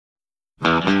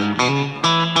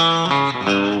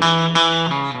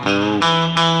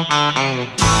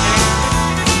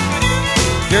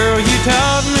Girl, you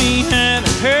taught me how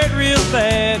to hurt real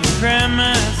bad and cry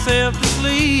myself to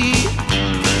sleep.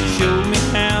 Showed me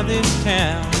how this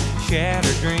town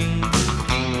shattered dreams.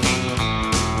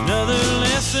 Another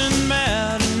lesson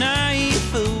about a naive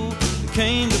fool that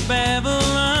came to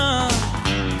Babylon.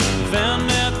 Found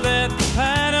out that the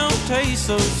pie don't taste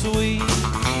so sweet.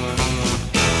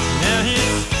 Now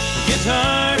his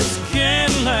guitar's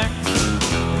Cadillacs,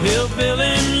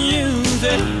 hillbilly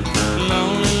music,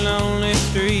 lonely, lonely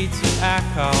streets that I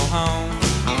call home.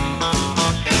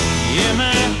 Yeah,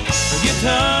 my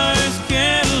guitar's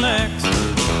Cadillacs,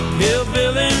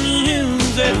 hillbilly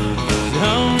music, the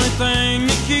only thing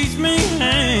that keeps me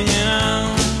hanging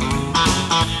on.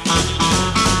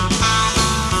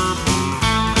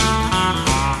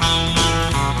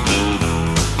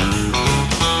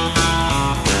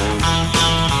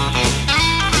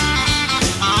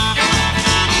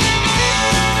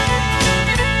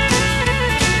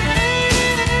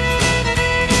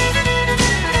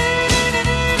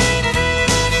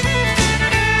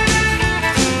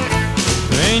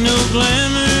 Ain't no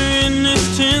glamour in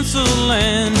this tinsel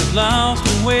land of lost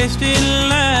and wasted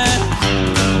lives.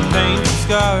 Paint and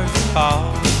scars are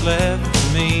all that's left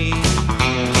of me.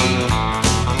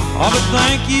 Oh, but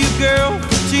thank you, girl,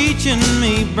 for teaching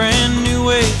me brand new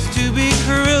ways to be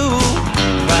cruel.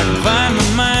 If I can find my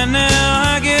mind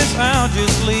now, I guess I'll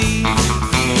just leave.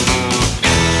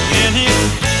 And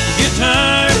his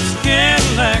guitar's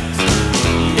Cadillacs,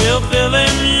 hillbilly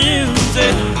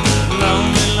music,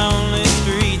 lonely, lonely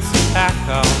streets I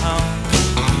call home.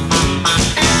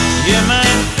 Yeah, my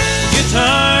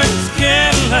guitar's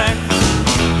Cadillacs,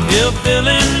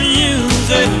 hillbilly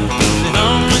music, the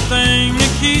only thing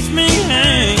that keeps me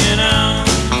hanging on.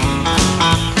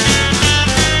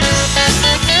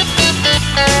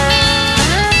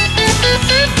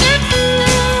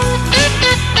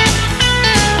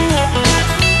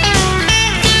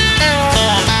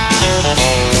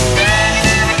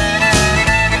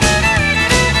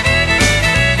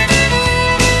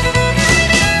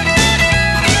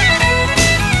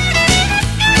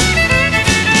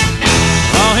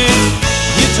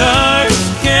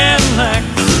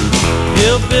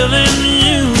 Hillbilly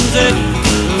music,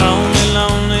 lonely,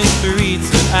 lonely streets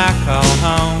that I call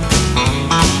home.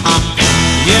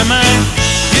 Yeah, my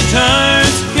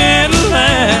guitar's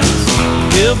Cadillacs,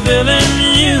 hillbilly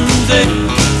music,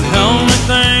 the only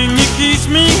thing that keeps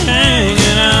me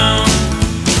hanging on.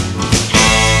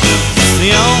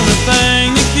 The only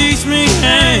thing that keeps me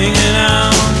hanging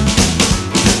on.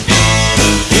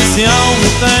 It's the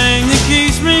only thing that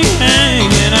keeps me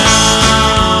hanging on.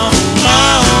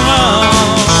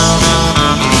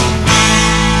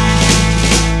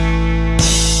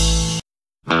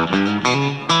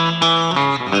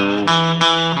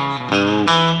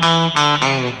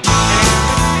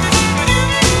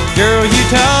 Girl, you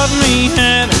taught me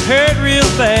how to hurt real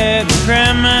bad and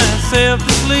cry myself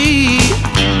to sleep.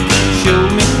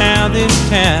 Showed me how this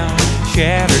town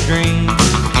shattered dreams.